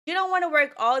You don't want to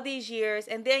work all these years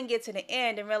and then get to the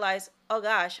end and realize, oh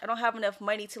gosh, I don't have enough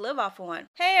money to live off of one.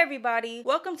 Hey everybody,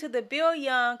 welcome to the Build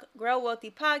Young, Grow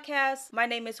Wealthy podcast. My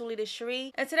name is Julita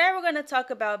Cherie, and today we're going to talk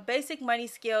about basic money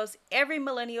skills every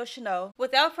millennial should know.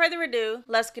 Without further ado,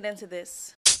 let's get into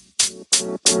this.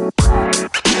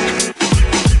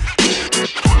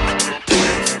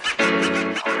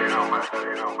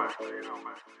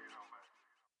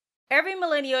 Every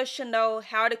millennial should know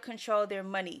how to control their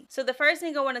money. So the first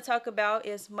thing I want to talk about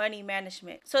is money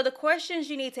management. So the questions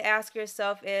you need to ask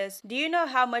yourself is, do you know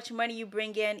how much money you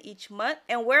bring in each month?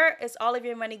 And where is all of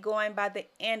your money going by the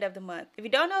end of the month? If you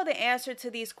don't know the answer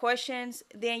to these questions,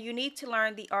 then you need to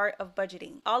learn the art of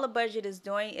budgeting. All a budget is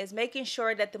doing is making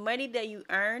sure that the money that you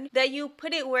earn, that you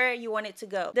put it where you want it to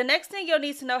go. The next thing you'll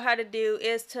need to know how to do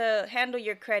is to handle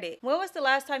your credit. When was the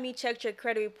last time you checked your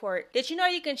credit report? Did you know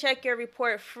you can check your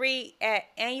report free at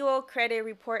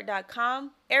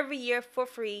annualcreditreport.com every year for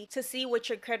free to see what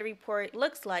your credit report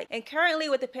looks like? And currently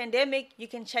with the pandemic, you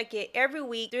can check it every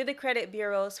week through the credit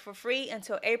bureaus for free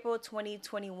until April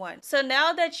 2021. So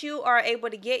now that you are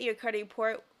able to get your credit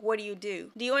report, what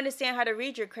do? Do you understand how to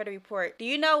read your credit report? Do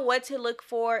you know what to look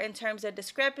for in terms of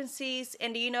discrepancies?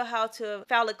 And do you know how to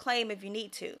file a claim if you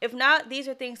need to? If not, these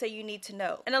are things that you need to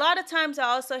know. And a lot of times I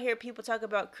also hear people talk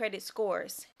about credit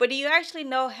scores. But do you actually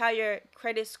know how your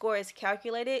credit score is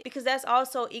calculated? Because that's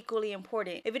also equally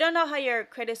important. If you don't know how your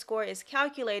credit score is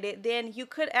calculated, then you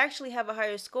could actually have a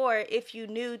higher score if you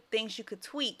knew things you could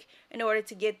tweak in order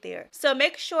to get there. So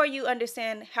make sure you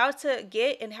understand how to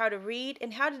get and how to read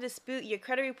and how to dispute your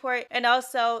credit report, and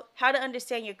also how to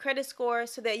understand your credit score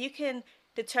so that you can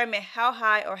determine how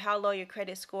high or how low your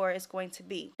credit score is going to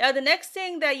be. Now, the next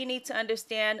thing that you need to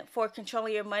understand for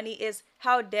controlling your money is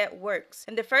how debt works.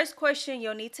 And the first question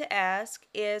you'll need to ask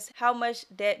is, how much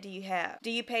debt do you have?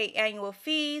 Do you pay annual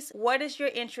fees? What is your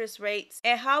interest rates?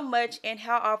 And how much and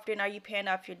how often are you paying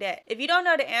off your debt? If you don't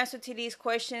know the answer to these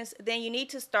questions, then you need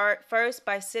to start first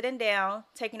by sitting down,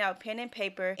 taking out pen and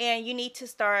paper, and you need to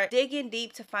start digging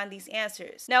deep to find these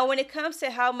answers. Now, when it comes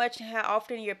to how much and how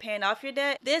often you're paying off your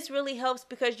debt, this really helps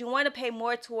because you want to pay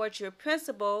more towards your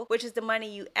principal, which is the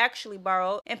money you actually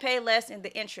borrow, and pay less in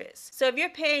the interest. So if you're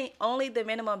paying only the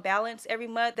minimum balance every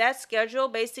month, that schedule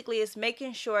basically is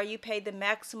making sure you pay the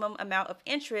maximum amount of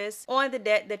interest on the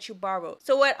debt that you borrowed.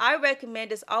 So what I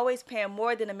recommend is always paying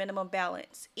more than a minimum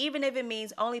balance, even if it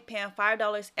means only paying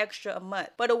 $5 extra a month.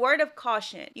 But a word of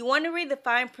caution, you want to read the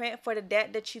fine print for the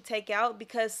debt that you take out,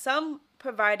 because some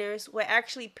providers will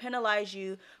actually penalize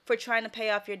you for trying to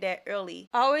pay off your debt early.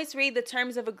 Always read the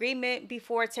terms of agreement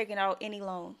before taking out any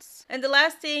loans. And the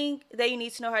last thing that you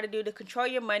need to know how to do to control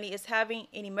your money is having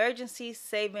an emergency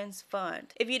savings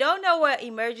fund. If you don't know what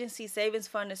emergency savings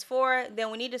fund is for, then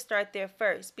we need to start there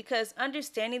first, because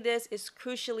understanding this is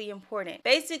crucially important.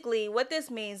 Basically, what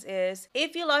this means is,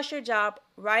 if you lost your job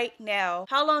right now,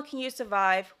 how long can you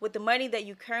survive with the money that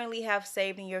you currently have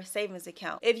saved in your savings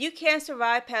account? If you can't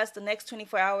survive past the next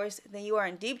 24 hours, then you are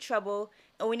in deep trouble,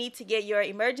 and we need to get your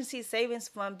emergency savings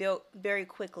fund built very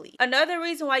quickly. Another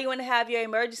reason why you want to have your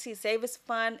emergency savings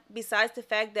fund, besides the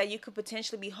fact that you could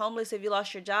potentially be homeless if you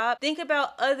lost your job, think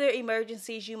about other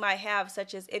emergencies you might have,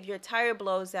 such as if your tire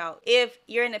blows out, if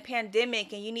you're in a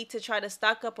pandemic and you need to try to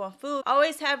stock up on food.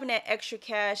 Always having that extra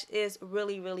cash is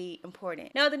really, really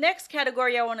important. Now, the next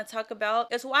category I want to talk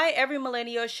about is why every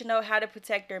millennial should know how to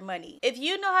protect their money. If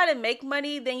you know how to make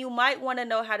money, then you might want to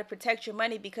know how to protect your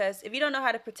money, because if you don't know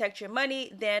how to protect your money,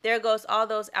 then there goes all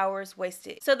those hours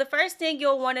wasted. So the first thing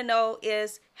you'll want to know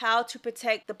is how to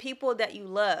protect the people that you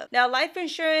love. Now, life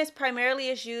insurance primarily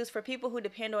is used for people who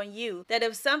depend on you, that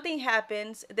if something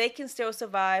happens, they can still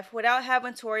survive without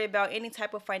having to worry about any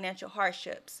type of financial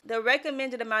hardships. The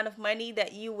recommended amount of money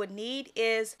that you would need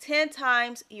is 10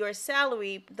 times your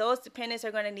salary. Those dependents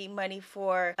are going to need money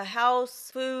for a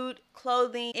house, food,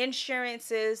 clothing,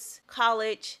 insurances,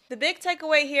 college. The big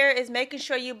takeaway here is making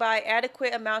sure you buy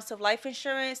adequate amounts of life insurance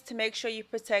to make sure you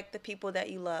protect the people that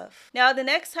you love. Now, the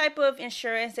next type of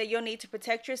insurance that you'll need to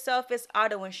protect yourself is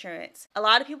auto insurance. A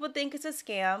lot of people think it's a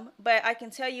scam, but I can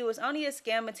tell you it's only a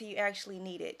scam until you actually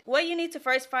need it. What you need to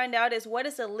first find out is what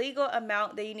is the legal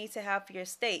amount that you need to have for your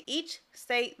state. Each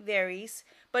state varies,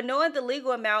 but knowing the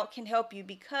legal amount can help you,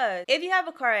 because if you have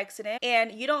a car accident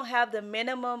and you don't have the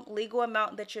minimum legal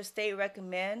amount that your state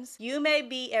recommends, you may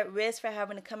be at risk for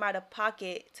having to come out of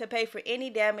pocket to pay for any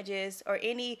damages or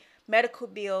any medical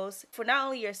bills for not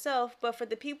only yourself, but for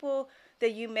the people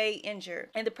that you may injure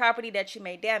and the property that you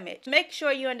may damage. Make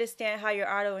sure you understand how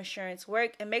your auto insurance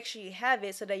works and make sure you have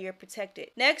it so that you're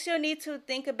protected. Next, you'll need to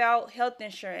think about health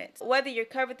insurance. Whether you're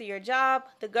covered through your job,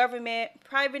 the government,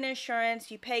 private insurance,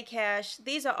 you pay cash,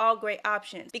 these are all great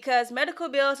options because medical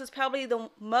bills is probably the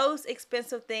most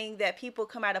expensive thing that people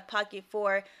come out of pocket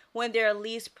for when they're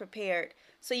least prepared.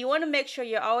 So you want to make sure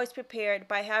you're always prepared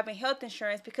by having health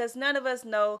insurance because none of us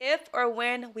know if or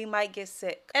when we might get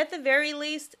sick. At the very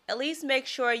least, at least make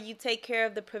sure you take care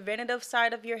of the preventative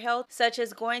side of your health, such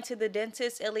as going to the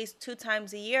dentist at least 2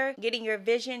 times a year, getting your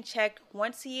vision checked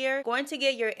once a year, going to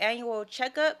get your annual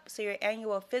checkup, so your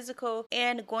annual physical,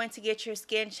 and going to get your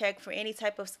skin checked for any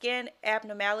type of skin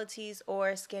abnormalities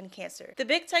or skin cancer. The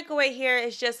big takeaway here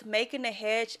is just making a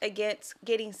hedge against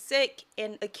getting sick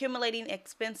and accumulating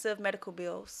expensive medical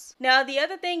bills. Now, the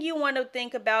other thing you want to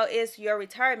think about is your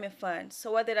retirement fund.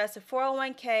 So whether that's a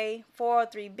 401k,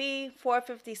 403b,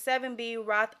 457b,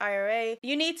 Roth IRA,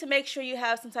 you need to make sure you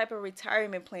have some type of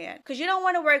retirement plan because you don't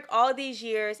want to work all these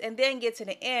years and then get to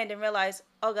the end and realize,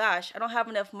 oh gosh, I don't have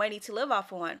enough money to live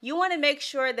off of one. You want to make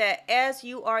sure that as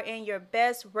you are in your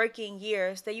best working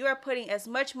years, that you are putting as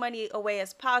much money away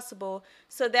as possible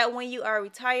so that when you are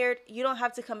retired, you don't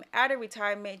have to come out of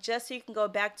retirement just so you can go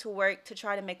back to work to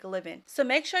try to make a living. So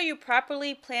make sure you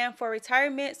properly plan for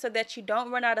retirement so that you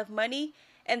don't run out of money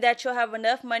and that you'll have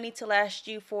enough money to last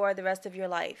you for the rest of your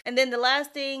life. And then the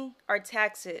last thing are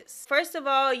taxes. First of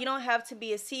all, you don't have to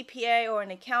be a CPA or an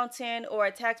accountant or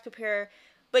a tax preparer,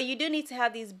 but you do need to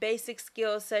have these basic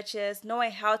skills such as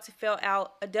knowing how to fill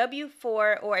out a W-4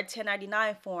 or a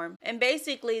 1099 form. And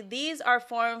basically, these are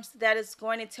forms that is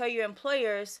going to tell your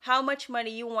employers how much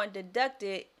money you want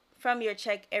deducted from your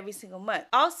check every single month.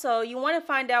 Also, you want to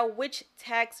find out which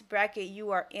tax bracket you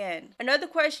are in. Another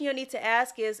question you'll need to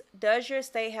ask is, does your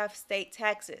state have state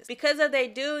taxes? Because if they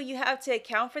do, you have to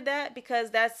account for that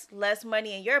because that's less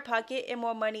money in your pocket and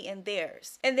more money in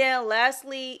theirs. And then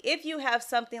lastly, if you have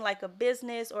something like a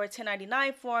business or a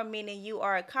 1099 form, meaning you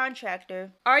are a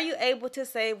contractor, are you able to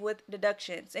save with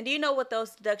deductions? And do you know what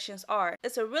those deductions are?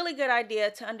 It's a really good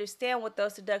idea to understand what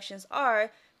those deductions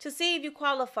are to see if you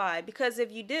qualify, because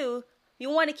if you do,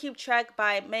 you want to keep track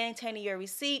by maintaining your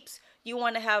receipts. You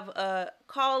want to have a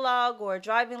call log or a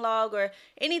driving log or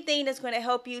anything that's going to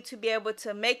help you to be able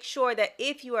to make sure that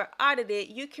if you are audited,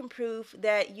 you can prove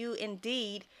that you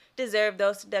indeed deserve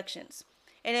those deductions.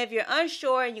 And if you're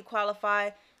unsure and you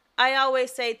qualify, I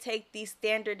always say take the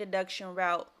standard deduction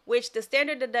route, which the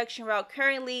standard deduction route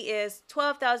currently is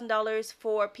 $12,000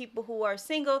 for people who are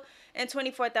single and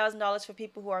 $24,000 for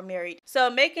people who are married. So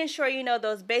making sure you know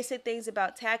those basic things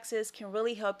about taxes can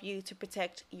really help you to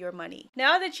protect your money.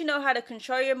 Now that you know how to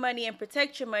control your money and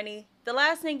protect your money, the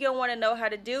last thing you'll want to know how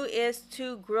to do is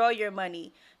to grow your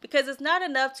money, because it's not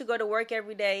enough to go to work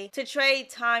every day to trade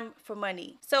time for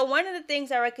money. So one of the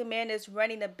things I recommend is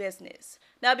running a business.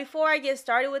 Now, before I get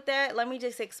started with that, let me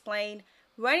just explain.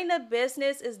 Running a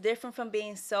business is different from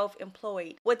being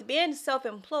self-employed. With being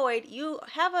self-employed, you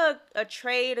have a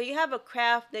trade or you have a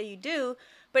craft that you do,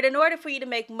 but in order for you to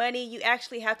make money, you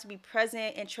actually have to be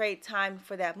present and trade time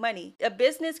for that money. A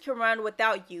business can run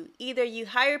without you. Either you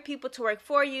hire people to work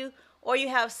for you or you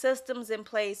have systems in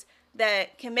place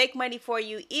that can make money for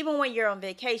you even when you're on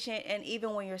vacation and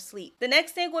even when you're asleep. The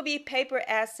next thing would be paper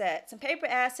assets. And paper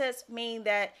assets mean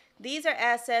that these are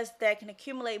assets that can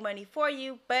accumulate money for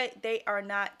you, but they are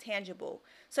not tangible.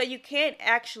 So you can't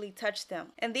actually touch them.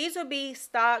 And these would be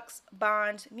stocks,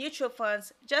 bonds, mutual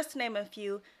funds, just to name a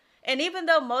few. And even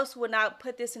though most would not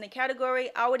put this in a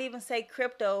category, I would even say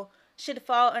crypto should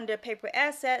fall under paper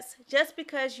assets just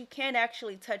because you can't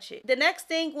actually touch it. The next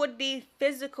thing would be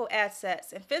physical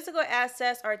assets. And physical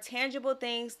assets are tangible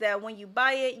things that when you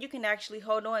buy it, you can actually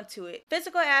hold on to it.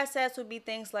 Physical assets would be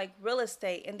things like real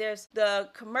estate, and there's the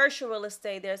commercial real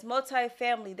estate, there's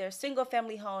multifamily, there's single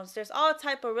family homes, there's all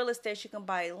type of real estate you can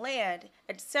buy, land,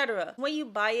 etc. When you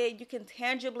buy it, you can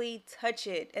tangibly touch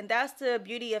it, and that's the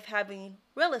beauty of having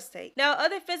real estate. Now,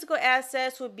 other physical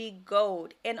assets would be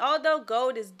gold. And although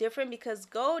gold is different because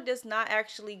gold does not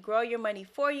actually grow your money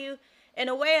for you, in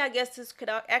a way, I guess this could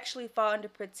actually fall under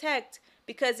protect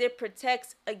because it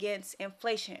protects against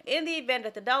inflation. In the event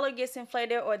that the dollar gets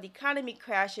inflated or the economy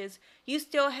crashes, you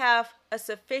still have a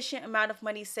sufficient amount of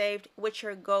money saved with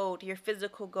your gold, your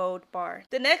physical gold bar.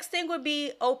 The next thing would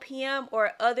be OPM,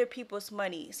 or other people's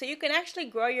money. So you can actually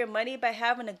grow your money by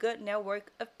having a good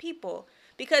network of people.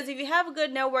 Because if you have a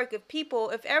good network of people,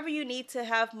 if ever you need to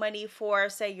have money for,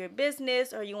 say, your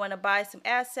business, or you want to buy some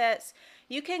assets,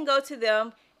 you can go to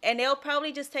them and they'll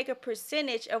probably just take a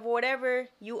percentage of whatever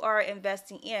you are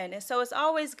investing in. And so it's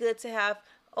always good to have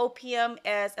OPM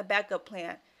as a backup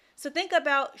plan. So think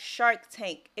about Shark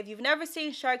Tank. If you've never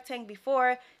seen Shark Tank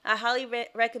before, I highly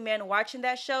recommend watching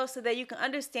that show so that you can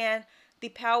understand the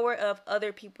power of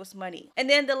other people's money. And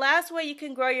then the last way you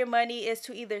can grow your money is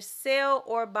to either sell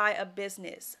or buy a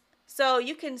business. So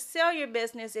you can sell your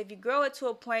business if you grow it to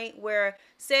a point where,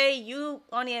 say, you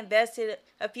only invested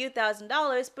a few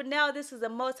 $1,000s, but now this is a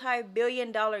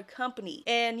multi-billion-dollar company.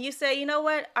 And you say, you know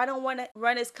what, I don't want to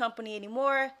run this company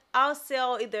anymore. I'll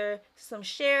sell either some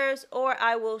shares or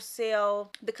I will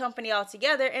sell the company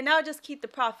altogether and I'll just keep the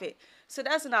profit. So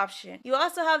that's an option. You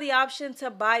also have the option to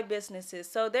buy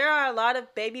businesses. So there are a lot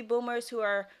of baby boomers who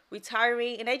are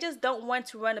retiring and they just don't want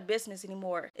to run a business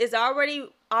anymore. It's already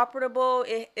operable.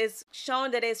 It is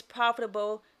shown that it's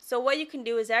profitable. So what you can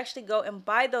do is actually go and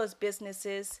buy those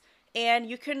businesses and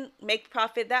you can make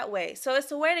profit that way. So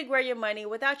it's a way to grow your money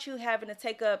without you having to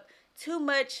take up too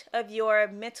much of your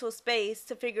mental space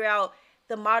to figure out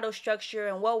the model structure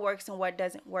and what works and what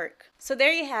doesn't work. So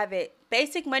there you have it.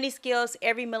 Basic money skills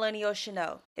every millennial should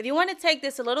know. If you want to take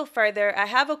this a little further, I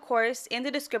have a course in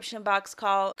the description box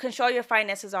called Control Your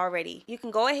Finances Already. You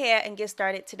can go ahead and get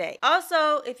started today.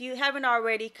 Also, if you haven't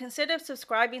already, consider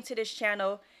subscribing to this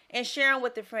channel and sharing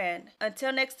with a friend.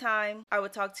 Until next time, I will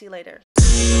talk to you later.